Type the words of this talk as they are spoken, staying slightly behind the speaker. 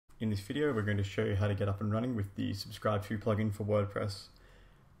In this video, we're going to show you how to get up and running with the Subscribe To plugin for WordPress.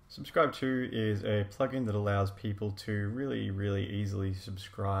 Subscribe To is a plugin that allows people to really easily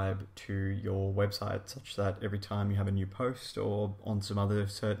subscribe to your website, such that every time you have a new post or on some other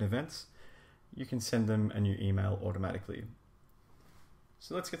certain events, you can send them a new email automatically.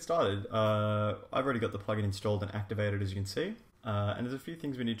 So let's get started. I've already got the plugin installed and activated, as you can see, and there's a few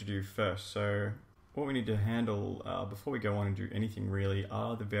things we need to do first. So what we need to handle before we go on and do anything really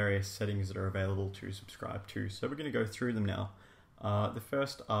are the various settings that are available to subscribe to. So we're going to go through them now. The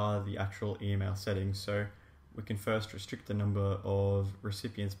first are the actual email settings. So we can first restrict the number of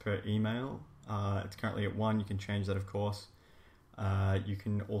recipients per email. It's currently at 1. You can change that, of course. You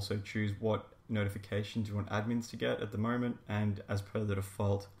can also choose what notifications you want admins to get at the moment, and as per the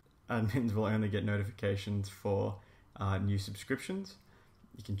default, admins will only get notifications for new subscriptions.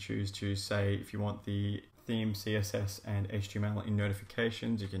 You can choose to say if you want the theme, CSS and HTML in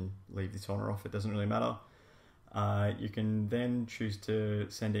notifications. You can leave this on or off, it doesn't really matter. You can then choose to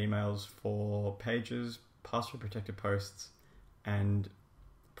send emails for pages, password protected posts and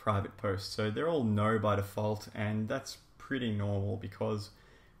private posts. So they're all no by default, and that's pretty normal because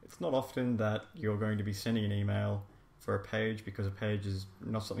it's not often that you're going to be sending an email for a page, because a page is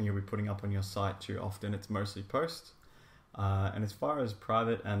not something you'll be putting up on your site too often. It's mostly posts. And as far as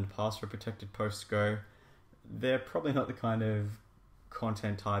private and password protected posts go, they're probably not the kind of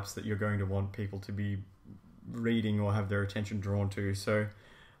content types that you're going to want people to be reading or have their attention drawn to. So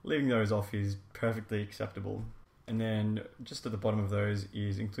leaving those off is perfectly acceptable. And then just at the bottom of those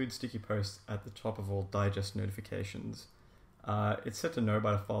is include sticky posts at the top of all digest notifications. It's set to no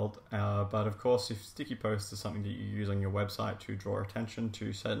by default, but of course if sticky posts are something that you use on your website to draw attention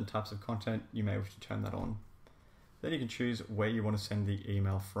to certain types of content, you may wish to turn that on. Then you can choose where you want to send the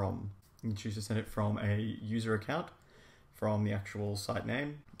email from. You can choose to send it from a user account, from the actual site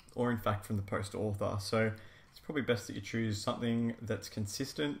name, or in fact from the post author. So it's probably best that you choose something that's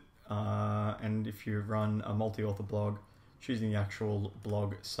consistent, and if you run a multi-author blog, choosing the actual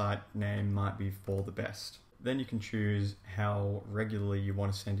blog site name might be for the best. Then you can choose how regularly you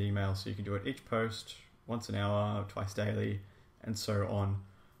want to send emails. So you can do it each post, once an hour, twice daily, and so on.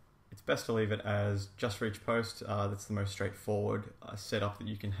 It's best to leave it as just for each post. That's the most straightforward setup that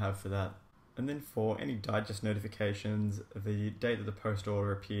you can have for that. And then for any digest notifications, the date that the post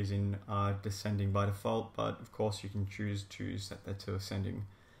order appears in are descending by default, but of course you can choose to set that to ascending.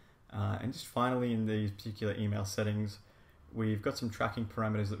 And just finally, in these particular email settings, we've got some tracking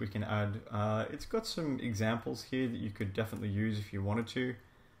parameters that we can add. It's got some examples here that you could definitely use if you wanted to.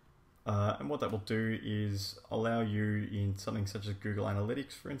 And what that will do is allow you, in something such as Google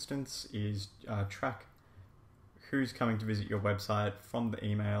Analytics, for instance, is track who's coming to visit your website from the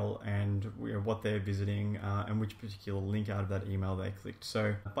email and what they're visiting and which particular link out of that email they clicked.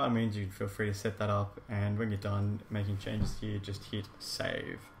 So by all means, you can feel free to set that up, and when you're done making changes here, just hit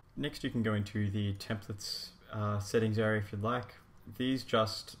save. Next, you can go into the templates settings area if you'd like. These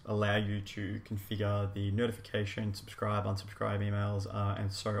just allow you to configure the notification, subscribe, unsubscribe emails,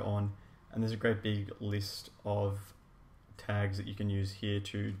 and so on. And there's a great big list of tags that you can use here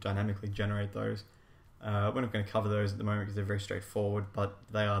to dynamically generate those. We're not going to cover those at the moment because they're very straightforward, but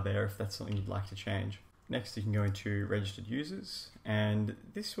they are there if that's something you'd like to change. Next, you can go into registered users, and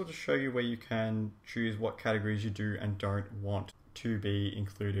this will just show you where you can choose what categories you do and don't want to be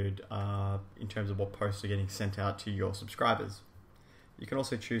included in terms of what posts are getting sent out to your subscribers. You can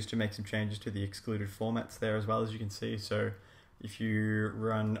also choose to make some changes to the excluded formats there as well, as you can see. So if you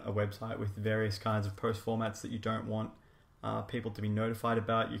run a website with various kinds of post formats that you don't want people to be notified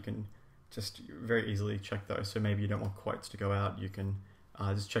about, you can just very easily check those. So maybe you don't want quotes to go out, you can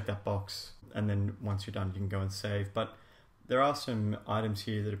just check that box, and then once you're done, you can go and save. But there are some items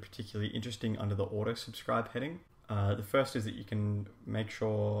here that are particularly interesting under the auto subscribe heading. The first is that you can make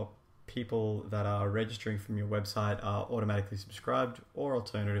sure people that are registering from your website are automatically subscribed, or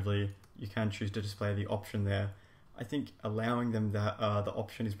alternatively, you can choose to display the option there. I think allowing them that the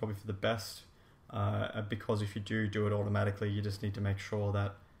option is probably for the best, because if you do it automatically, you just need to make sure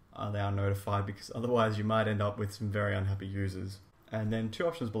that they are notified, because otherwise you might end up with some very unhappy users. And then two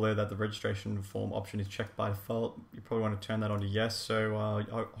options below that, the registration form option is checked by default. You probably want to turn that on to yes, so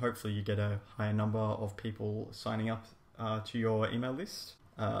hopefully you get a higher number of people signing up to your email list.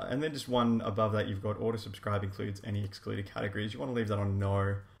 And then just one above that, you've got auto subscribe includes any excluded categories. You want to leave that on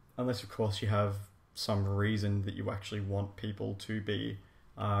no, unless of course you have some reason that you actually want people to be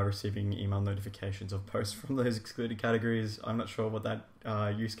receiving email notifications of posts from those excluded categories. I'm not sure what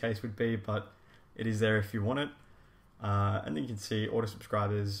that use case would be, but it is there if you want it. And then you can see auto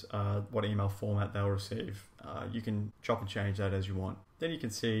subscribers, what email format they'll receive. You can chop and change that as you want. Then you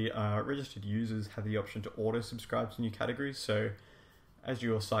can see registered users have the option to auto subscribe to new categories. So as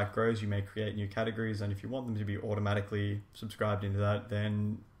your site grows, you may create new categories, and if you want them to be automatically subscribed into that,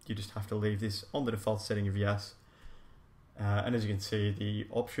 then you just have to leave this on the default setting of yes. And as you can see, the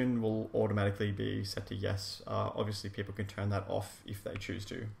option will automatically be set to yes. Obviously, people can turn that off if they choose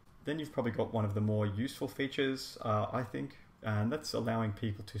to. Then you've probably got one of the more useful features, I think, and that's allowing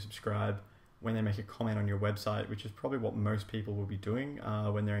people to subscribe when they make a comment on your website, which is probably what most people will be doing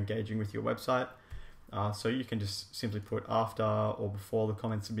when they're engaging with your website. So you can just simply put after or before the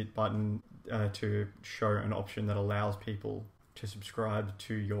comment submit button to show an option that allows people to subscribe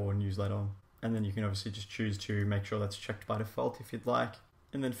to your newsletter. And then you can obviously just choose to make sure that's checked by default if you'd like.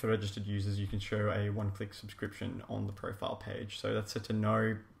 And then for registered users, you can show a one-click subscription on the profile page. So that's set to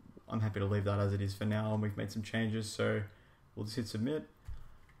no. I'm happy to leave that as it is for now, and we've made some changes. So we'll just hit submit.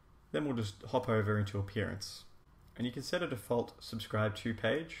 Then we'll just hop over into appearance. And you can set a default subscribe to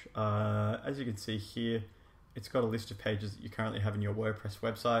page. As you can see here, it's got a list of pages that you currently have in your WordPress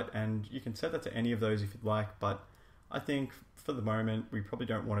website, and you can set that to any of those if you'd like, but I think for the moment, we probably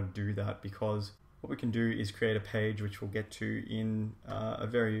don't want to do that, because what we can do is create a page which we'll get to in a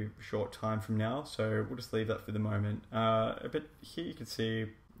very short time from now. So we'll just leave that for the moment. But here you can see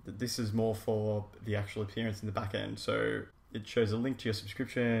that this is more for the actual appearance in the back end. So it shows a link to your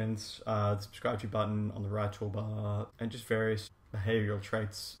subscriptions, the subscribe to button on the right toolbar, and just various behavioral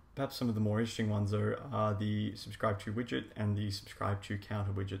traits. Perhaps some of the more interesting ones are the subscribe to widget and the subscribe to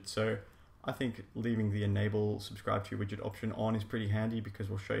counter widget. So I think leaving the enable subscribe to widget option on is pretty handy, because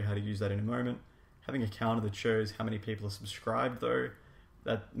we'll show you how to use that in a moment. Having a counter that shows how many people are subscribed, though,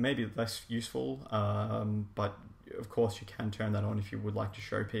 that may be less useful, but of course you can turn that on if you would like to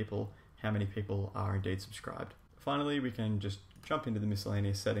show people how many people are indeed subscribed. Finally, we can just jump into the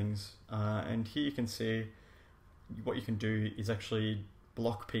miscellaneous settings, and here you can see what you can do is actually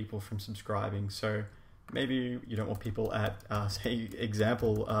block people from subscribing. So maybe you don't want people at, say,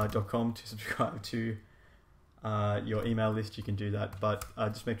 example.com to subscribe to your email list. You can do that, but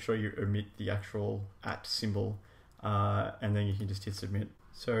just make sure you omit the actual @ symbol, and then you can just hit submit.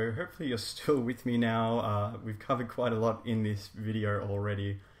 So hopefully you're still with me now. We've covered quite a lot in this video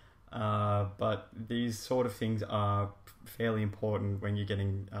already, but these sort of things are fairly important when you're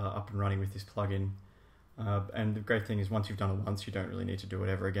getting up and running with this plugin. And the great thing is, once you've done it once, you don't really need to do it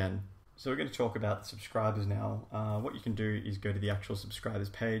ever again. So we're going to talk about the subscribers now. What you can do is go to the actual subscribers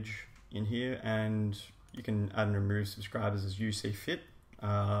page in here, and you can add and remove subscribers as you see fit.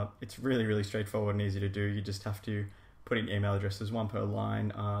 It's really, really straightforward and easy to do. You just have to put in email addresses, one per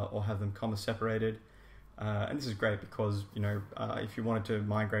line, or have them comma separated. And this is great because, if you wanted to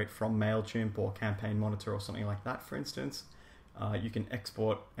migrate from MailChimp or Campaign Monitor or something like that, for instance, you can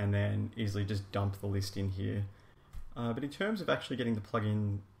export and then easily just dump the list in here. But in terms of actually getting the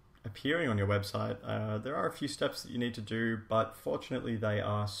plugin appearing on your website, there are a few steps that you need to do, but fortunately they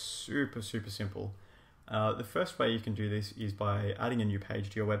are super, super simple. The first way you can do this is by adding a new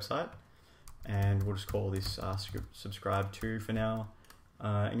page to your website, and we'll just call this subscribe to for now.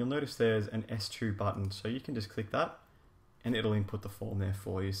 And you'll notice there's an S2 button, so you can just click that and it'll input the form there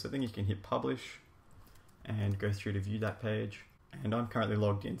for you. So then you can hit publish and go through to view that page. And I'm currently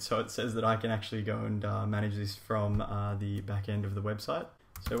logged in, so it says that I can actually go and manage this from the back end of the website.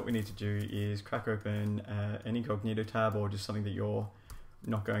 So what we need to do is crack open an incognito tab, or just something that you're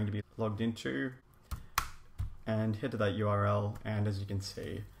not going to be logged into, and head to that URL, and as you can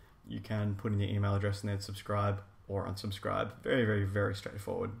see, you can put in your email address and then subscribe or unsubscribe. Very, very, very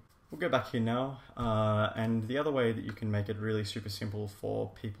straightforward. We'll go back here now, and the other way that you can make it really super simple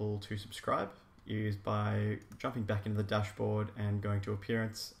for people to subscribe is by jumping back into the dashboard and going to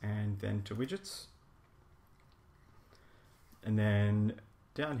appearance and then to widgets. And then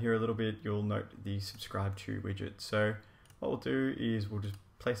down here a little bit, you'll note the subscribe to widget. So what we'll do is we'll just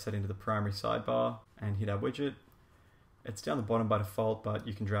place that into the primary sidebar and hit our widget. It's down the bottom by default, but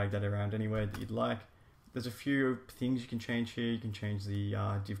you can drag that around anywhere that you'd like. There's a few things you can change here. You can change the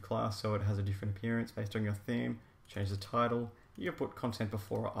div class so it has a different appearance based on your theme. Change the title. You can put content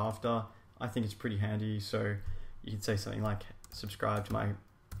before or after. I think it's pretty handy, so you can say something like, subscribe to my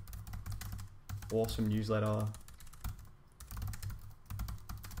awesome newsletter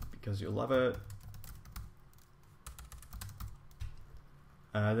because you'll love it.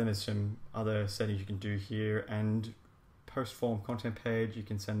 Then there's some other settings you can do here, and post form content page, you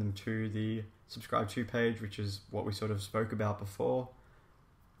can send them to the subscribe to page, which is what we sort of spoke about before.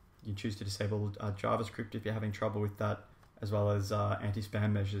 You can choose to disable JavaScript if you're having trouble with that, as well as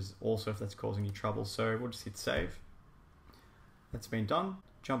anti-spam measures also if that's causing you trouble. So we'll just hit save. that's been done,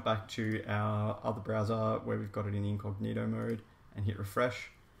 jump back to our other browser where we've got it in incognito mode and hit refresh.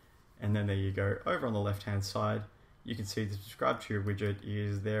 And then there you go. Over on the left-hand side, you can see the subscribe to widget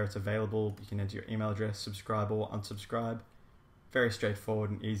is there. It's available. You can enter your email address, subscribe or unsubscribe. Very straightforward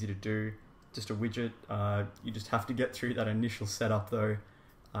and easy to do. Just a widget. You just have to get through that initial setup though.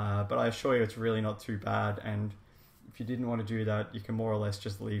 But I assure you it's really not too bad. And if you didn't want to do that, you can more or less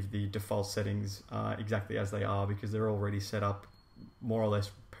just leave the default settings exactly as they are, because they're already set up more or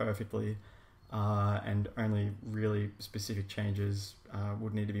less perfectly. And only really specific changes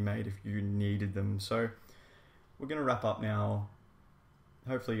would need to be made if you needed them. So we're going to wrap up now.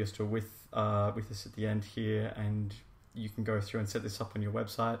 Hopefully you're still with us at the end here, and you can go through and set this up on your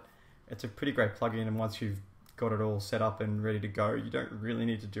website. It's a pretty great plugin, and once you've got it all set up and ready to go, you don't really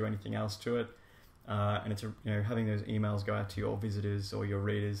need to do anything else to it. And it's having those emails go out to your visitors or your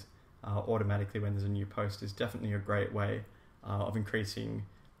readers automatically when there's a new post is definitely a great way of increasing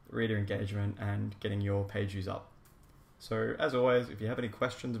reader engagement and getting your page views up. So as always, if you have any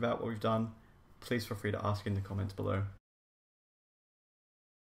questions about what we've done, please feel free to ask in the comments below.